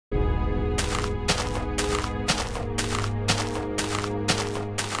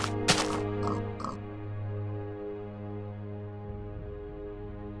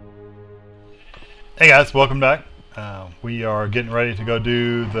Hey guys, welcome back. We are getting ready to go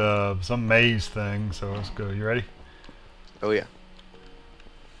do some maze thing, so let's go. You ready? Oh yeah.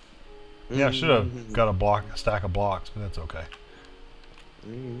 Yeah, I should have got a stack of blocks, but that's okay.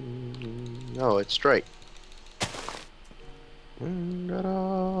 No, it's straight. Da-da.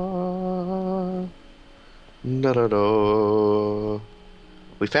 Da-da-da.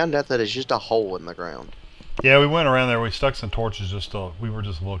 We found out that it's just a hole in the ground. Yeah, we went around there. We stuck some torches. We were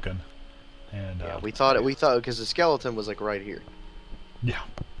just looking, and Yeah, we thought because the skeleton was like right here. Yeah.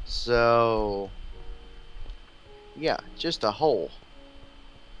 So yeah, just a hole.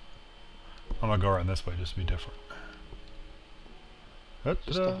 I'm gonna go around this way just to be different.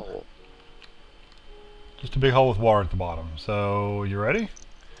 Just a hole. Just a big hole with water at the bottom. So you ready?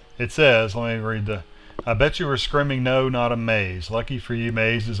 It says, let me read I bet you were screaming no, not a maze. Lucky for you,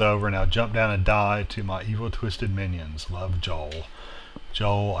 maze is over. Now jump down and die to my evil twisted minions. Love, Joel.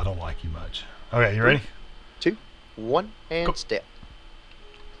 Joel, I don't like you much. Okay, you ready? 2, 1, and go. step.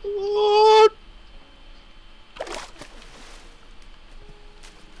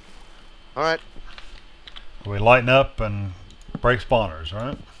 Alright. We lighten up and break spawners,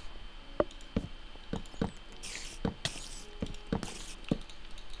 right?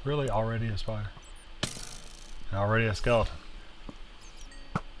 Really? Already a spider? And already a skeleton?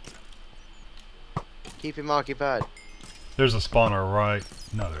 Keep him occupied. There's a spawner right...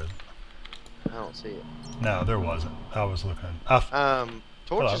 No, there isn't. I don't see it. No, there wasn't. I was looking...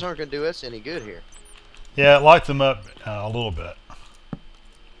 Torches aren't going to do us any good here. Yeah, it lights them up a little bit.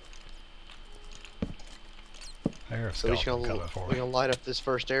 I hear a skeleton coming for me. We're going to light up this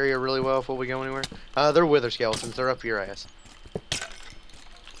first area really well before we go anywhere. They're wither skeletons. They're up your ass.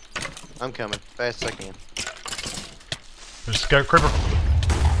 I'm coming. Fast as I can. There's a creeper.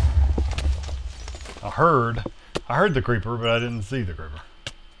 I heard the creeper, but I didn't see the creeper.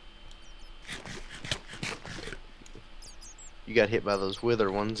 You got hit by those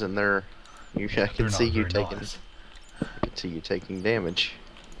wither ones, and I can see you taking damage.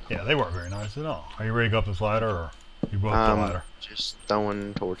 Yeah, they weren't very nice at all. Are you ready to go up this ladder, or you go up the ladder? Just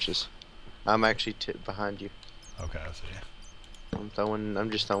throwing torches. I'm actually behind you. Okay, I see you.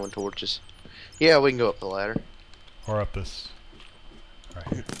 I'm just throwing torches. Yeah, we can go up the ladder. Or up this. Right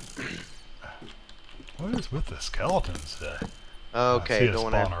here. What is with the skeletons today? Okay, I see a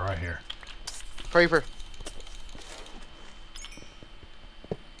going spawner in. right here. Creeper.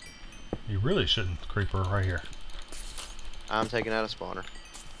 You really shouldn't creeper right here. I'm taking out a spawner.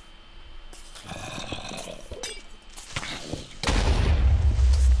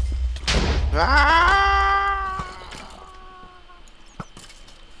 Ah!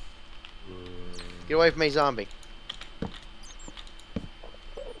 Get away from me, zombie.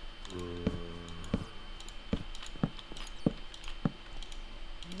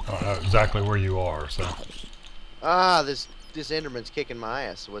 I don't know exactly where you are, so. This Enderman's kicking my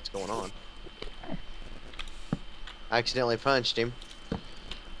ass. So what's going on? I accidentally punched him,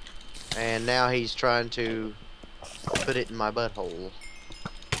 and now he's trying to put it in my butthole.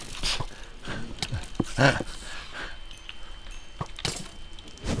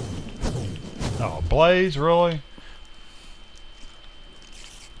 Oh, Blaze, really?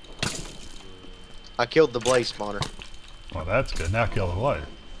 I killed the blaze spawner. Well, that's good. Now kill the Blaze.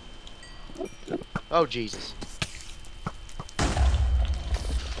 Oh, Jesus.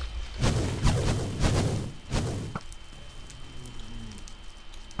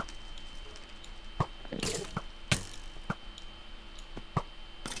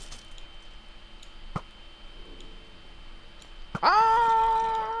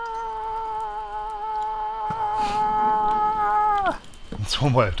 That's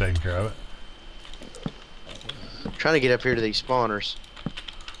one way of taking care of it. I'm trying to get up here to these spawners.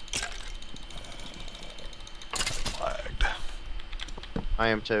 Lagged. I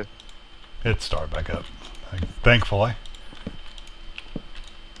am too. It started back up, thankfully.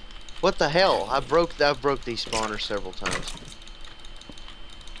 What the hell? I've broke these spawners several times.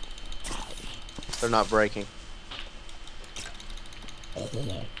 They're not breaking.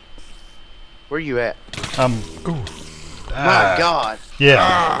 Where you at? Ooh. My God.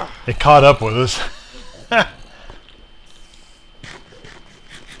 Yeah. It caught up with us.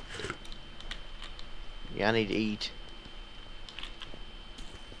 Yeah, I need to eat.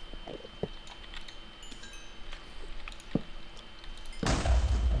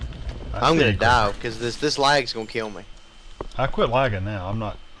 I'm gonna die because this lag's gonna kill me. I quit lagging now. I'm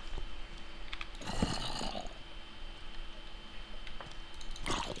not.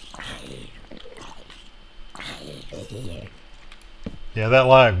 Yeah, that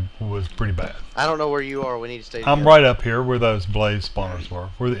lag was pretty bad. I don't know where you are. We need to stay together. I'm right up here where those blaze spawners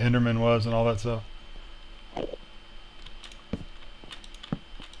were, where the Enderman was and all that stuff.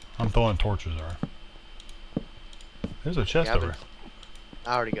 I'm throwing torches there. There's a chest Yeah, over there.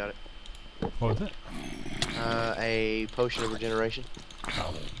 I already got it. What was it? A potion of regeneration.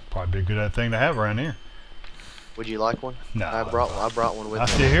 Oh, probably be a good thing to have around here. Would you like one? No. I brought one with I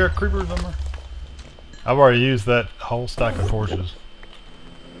me. see here creepers somewhere. I've already used that whole stack of torches.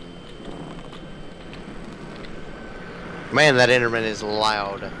 Man, that Enderman is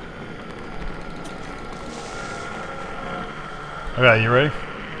loud. Okay, you ready?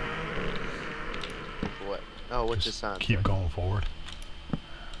 What? Oh, what's this Just sign? keep going forward.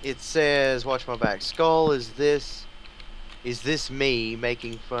 It says, watch my back. Skull, is this me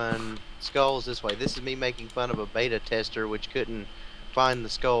making fun? Skull's this way. This is me making fun of a beta tester which couldn't find the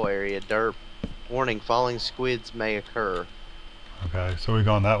skull area. Derp. Warning, falling squids may occur. Okay, so we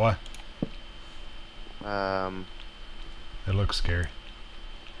going that way? Yeah. It looks scary.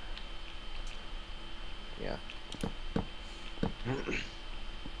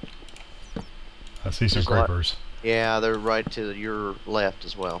 I see some There's a lot- creepers. Yeah, they're right to your left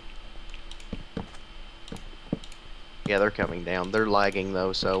as well. Yeah, they're coming down. They're lagging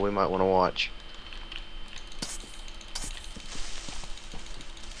though, so we might want to watch.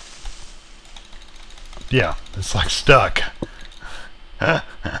 Yeah, it's like stuck.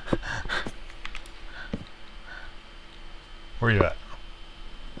 Where you at?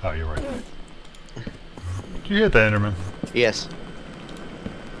 Oh, you're right there. Did you hit the Enderman? Yes.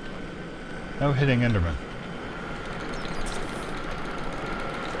 No hitting Enderman.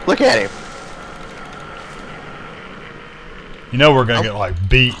 Look at him. You know we're gonna get like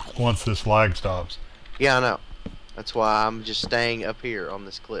beat once this lag stops. Yeah, I know. That's why I'm just staying up here on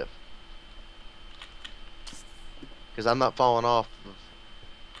this cliff. Because I'm not falling off of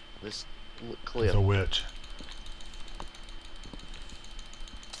this cliff. It's a witch.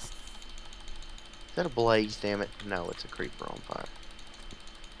 Is that a blaze, damn it? No, it's a creeper on fire.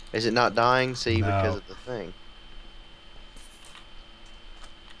 Is it not dying? See, No. because of the thing.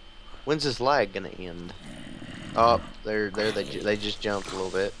 When's this lag gonna end? Oh, they just jumped a little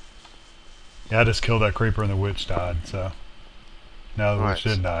bit. Yeah, I just killed that creeper and the witch died, so. No, the Right. witch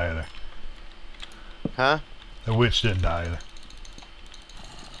didn't die either. Huh? The witch didn't die either.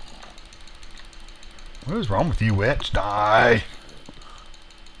 What is wrong with you, witch? Die!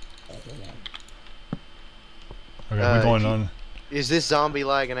 Okay, we're going on. Is this zombie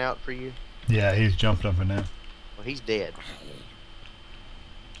lagging out for you? Yeah, he's jumping up and down. Well, he's dead.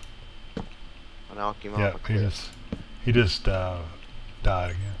 I knocked him Yeah, off a cliff. he just died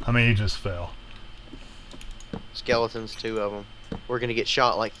again. I mean, he just fell. Skeletons, 2 of them. We're gonna get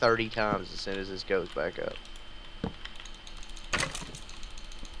shot like 30 times as soon as this goes back up.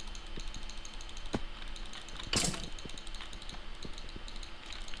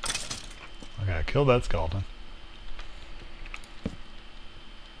 Okay, I killed that skeleton.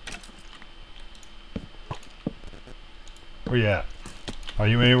 Where you at? Are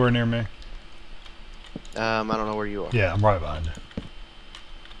you anywhere near me? I don't know where you are. Yeah, I'm right behind you.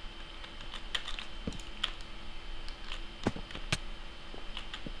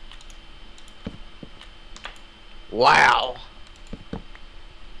 Wow,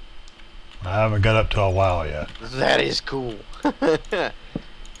 I haven't got up to a wow yet. that is cool.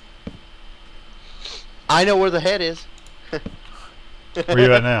 I know where the head is. Where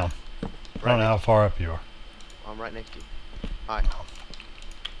you at now? I Right don't know how far up you are. I'm right next to you. Hi.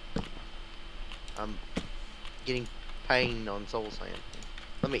 I'm getting pain on soul sand.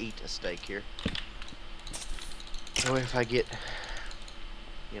 Let me eat a steak here. So if I get,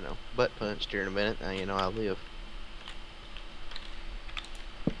 butt punched here in a minute, you know I'll live.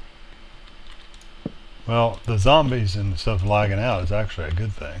 Well, the zombies and stuff lagging out is actually a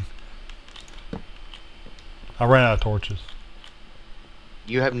good thing. I ran out of torches.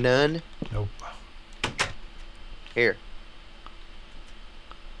 You have none? Nope. Here.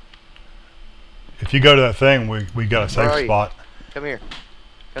 If you go to that thing, we got a Where are safe you? spot. Come here.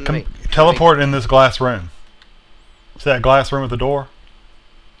 Come to me. Teleport in this glass room. See that glass room with the door?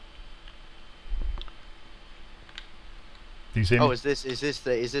 Do you see me? Oh, is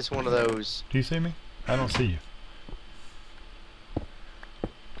this one of those? Do you see me? I don't see you.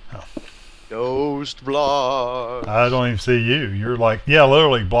 Oh. Ghost blocks. I don't even see you. You're like, yeah,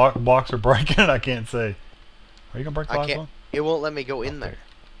 literally, blocks are breaking and I can't see. Are you gonna break the I last can't. one? It won't let me go in there.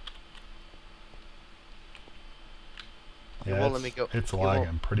 Yeah, It won't let me go. It's it won't-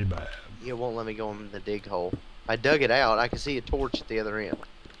 lagging pretty bad. It won't let me go in the dig hole. I dug it out. I can see a torch at the other end.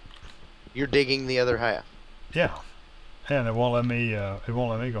 You're digging the other half. Yeah, and it won't let me. It won't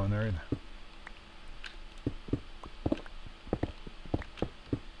let me go in there either.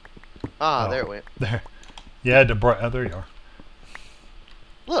 Ah, Oh. there it went. There,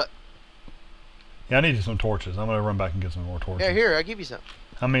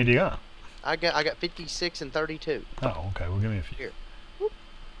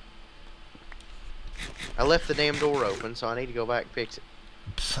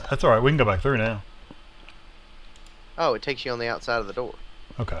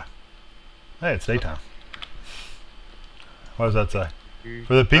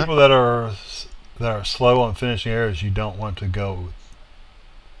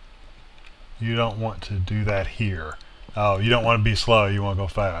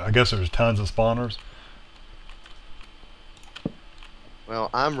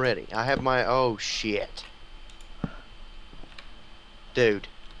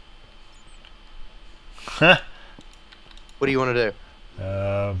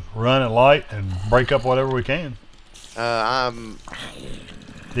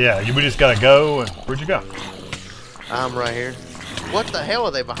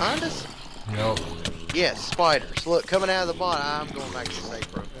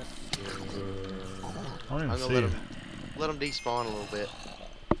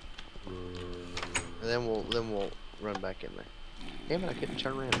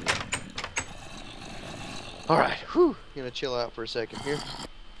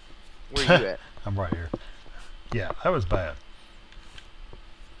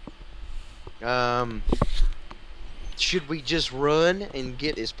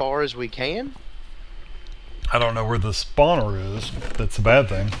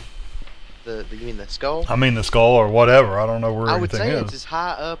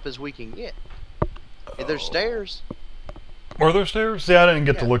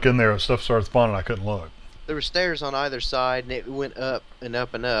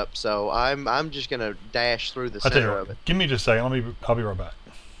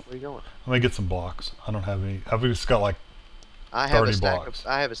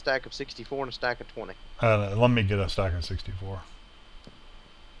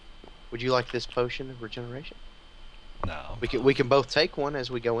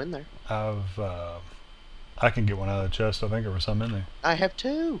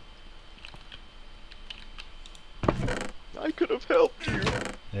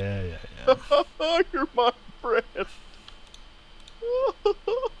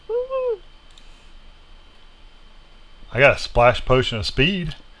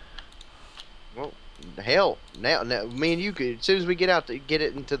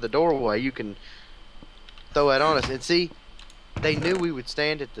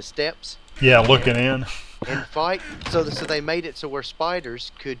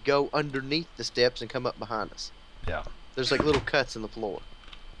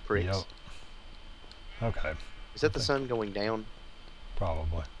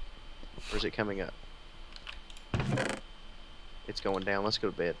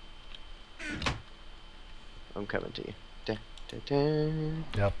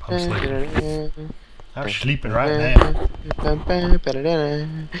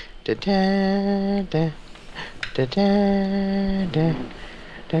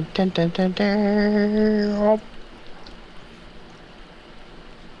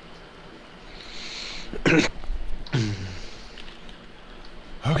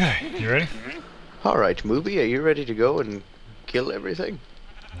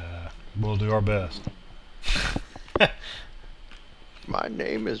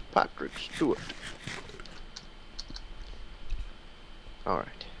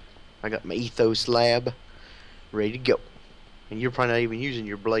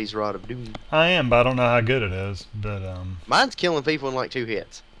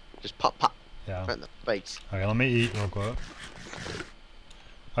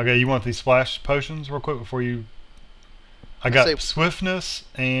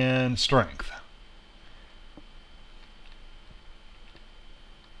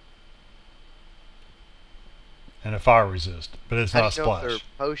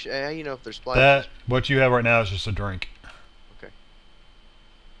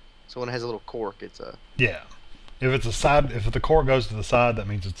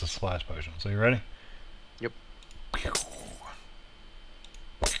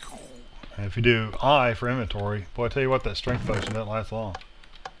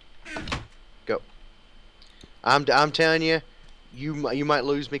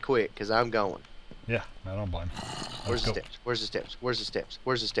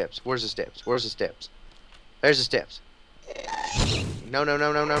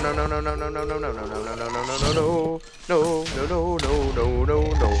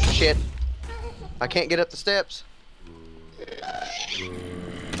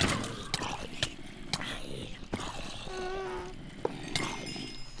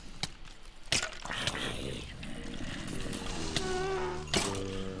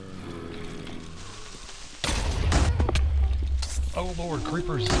 Oh Lord,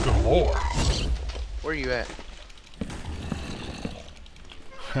 creepers galore. Where are you at?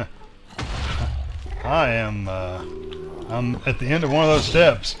 I am, I'm at the end of one of those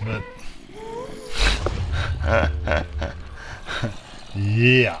steps, but...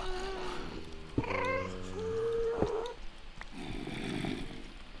 yeah.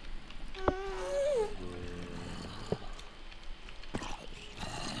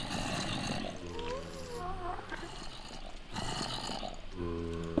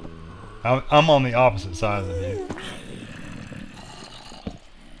 I'm on the opposite side of the view.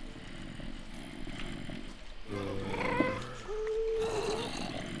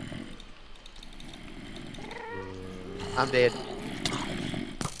 I'm dead.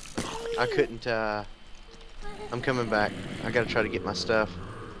 I couldn't, I'm coming back. I gotta try to get my stuff.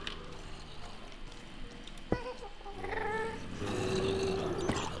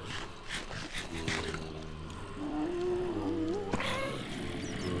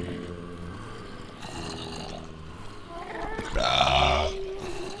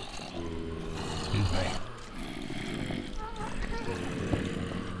 Excuse me.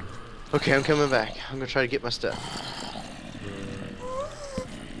 Okay, I'm coming back. I'm gonna try to get my stuff.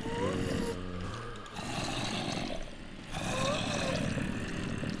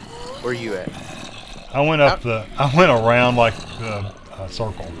 Where are you at? I went around like a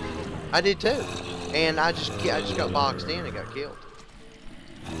circle. I did too, and I just got boxed in and got killed.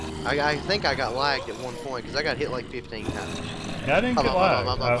 I think I got lagged at one point because I got hit like 15 times. Yeah, I didn't get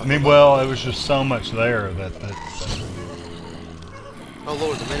lagged. I mean, well, it was just so much there that Oh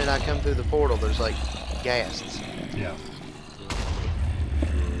Lord, the minute I come through the portal, there's like ghasts. yeah.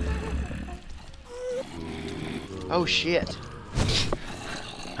 Oh shit.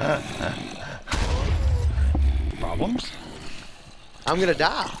 Problems? I'm gonna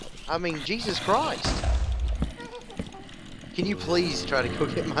die. I mean, Jesus Christ. Can you please try to go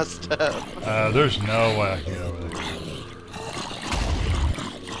get my stuff? There's no way I can get over there.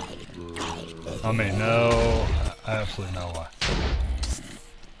 I mean, no, absolutely no way.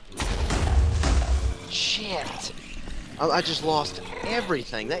 Shit. I just lost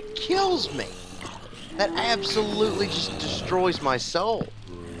everything. That kills me. That absolutely just destroys my soul.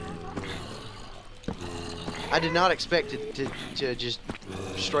 I did not expect it to just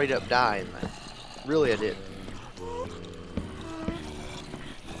straight up die in that. Really, I did.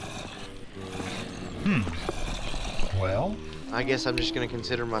 Well, I guess I'm just gonna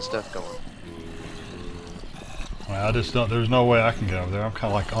consider my stuff gone. well, I just don't. There's no way I can get over there. I'm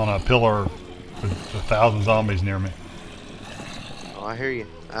kind of like on a pillar with 1,000 zombies near me. Oh, I hear you.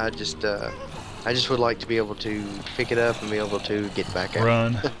 I just would like to be able to pick it up and be able to get back out.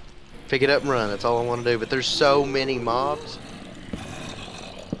 Run. Pick it up and run. That's all I want to do. But there's so many mobs.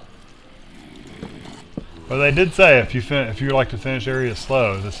 Well, they did say if you like to finish areas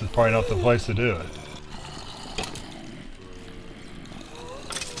slow, this is probably not the place to do it.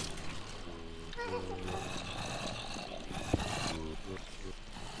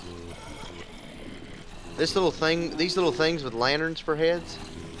 These little things with lanterns for heads,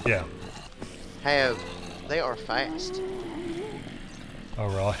 Yeah. they are fast. Oh,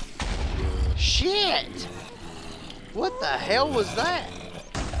 really? Shit! What the hell was that?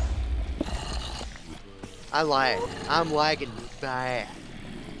 I lagged. I'm lagging bad.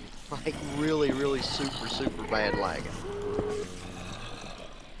 Like really, really super bad lagging.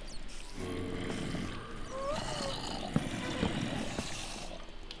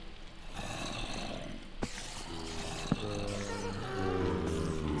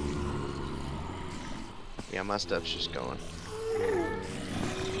 Yeah, my stuff's just going.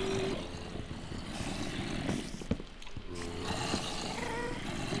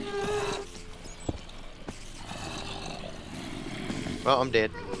 Well, I'm dead.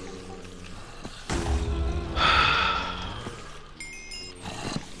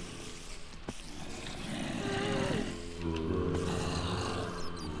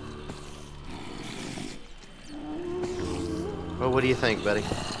 Well, what do you think, buddy?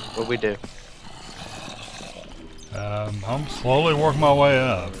 What we do? I'm slowly working my way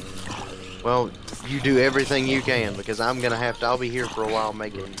up. Well, you do everything you can because I'll be here for a while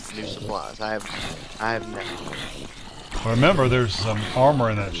making new supplies. I have nothing. Remember, there's some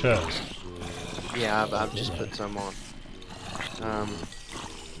armor in that chest. Yeah, I've just put some on.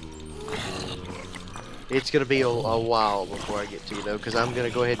 It's gonna be a while before I get to you though, because I'm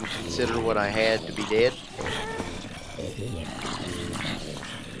gonna go ahead and consider what I had to be dead.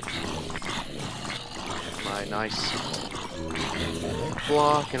 My nice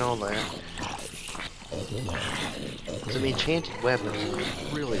block and all that. Some enchanted weapons.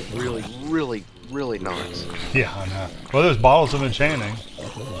 Really, really, really, really nice. Yeah, I know. Well, there's bottles of enchanting.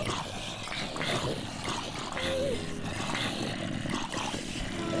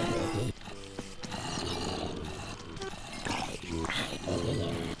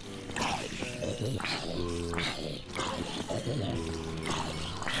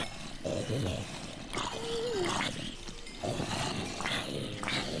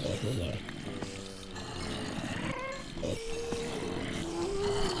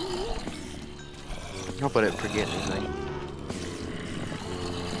 Hope I didn't forget anything.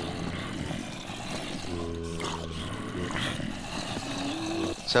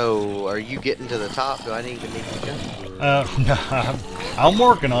 So, are you getting to the top? Do I need to go? I'm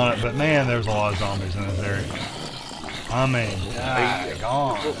working on it, but man, there's a lot of zombies in this area. I mean,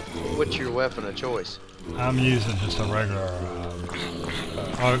 gone. What's your weapon of choice? I'm using just a regular.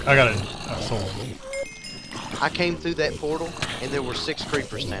 I got a sword. I came through that portal, and there were 6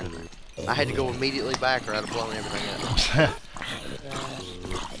 creepers standing there. I had to go immediately back, or I'd have blown everything up.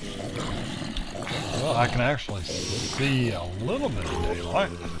 Well, I can actually see a little bit of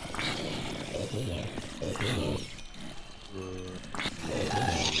daylight.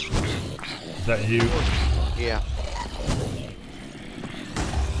 Is that you? Yeah.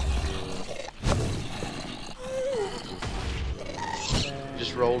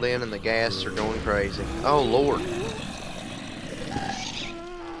 Just rolled in and the gas are going crazy. Oh, Lord.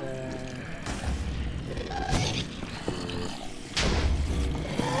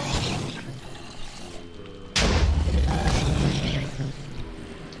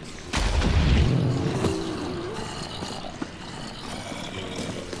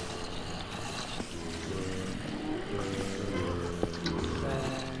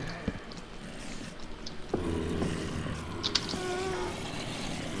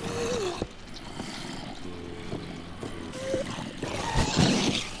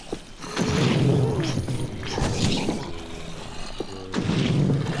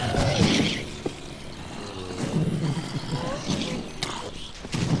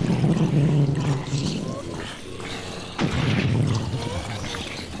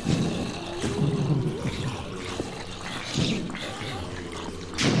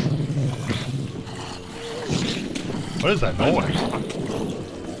 What is that noise?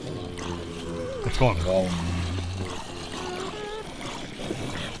 It's going wrong.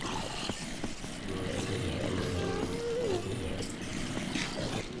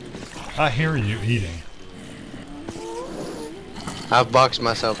 I hear you eating. I've boxed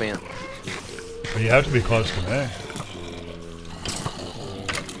myself in. But you have to be close to me.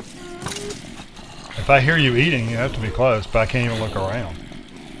 If I hear you eating, you have to be close, but I can't even look around.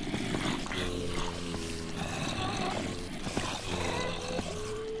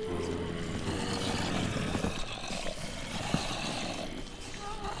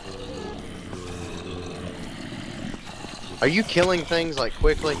 Are you killing things like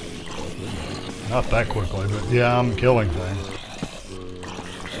quickly? Not that quickly, but yeah, I'm killing things.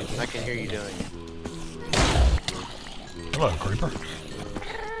 I can hear you doing it. Hello, creeper.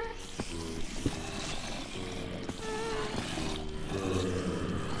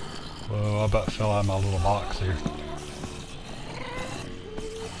 Whoa, I about fell out of my little box here.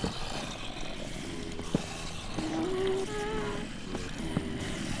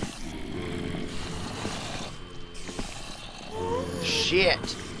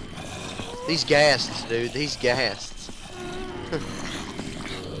 Shit! These ghasts, dude. These ghasts.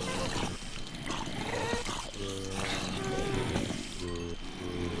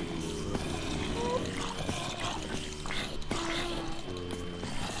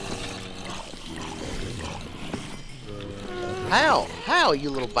 How? How, you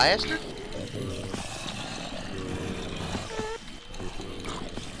little bastard?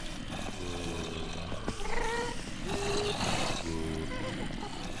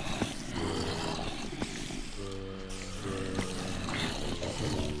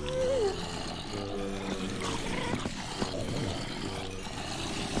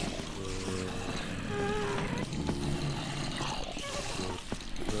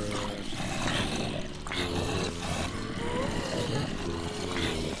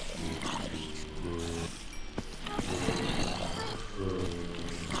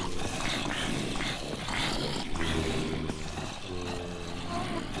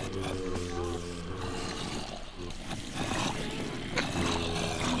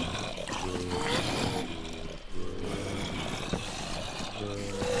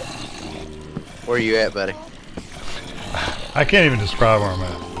 Where are you at, buddy? I can't even describe where I'm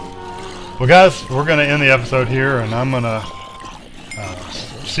at. Well, guys, we're going to end the episode here, and I'm going to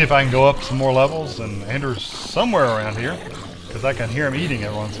see if I can go up some more levels, and Andrew's somewhere around here because I can hear him eating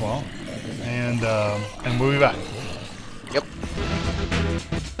every once in a while, and we'll be back. Yep.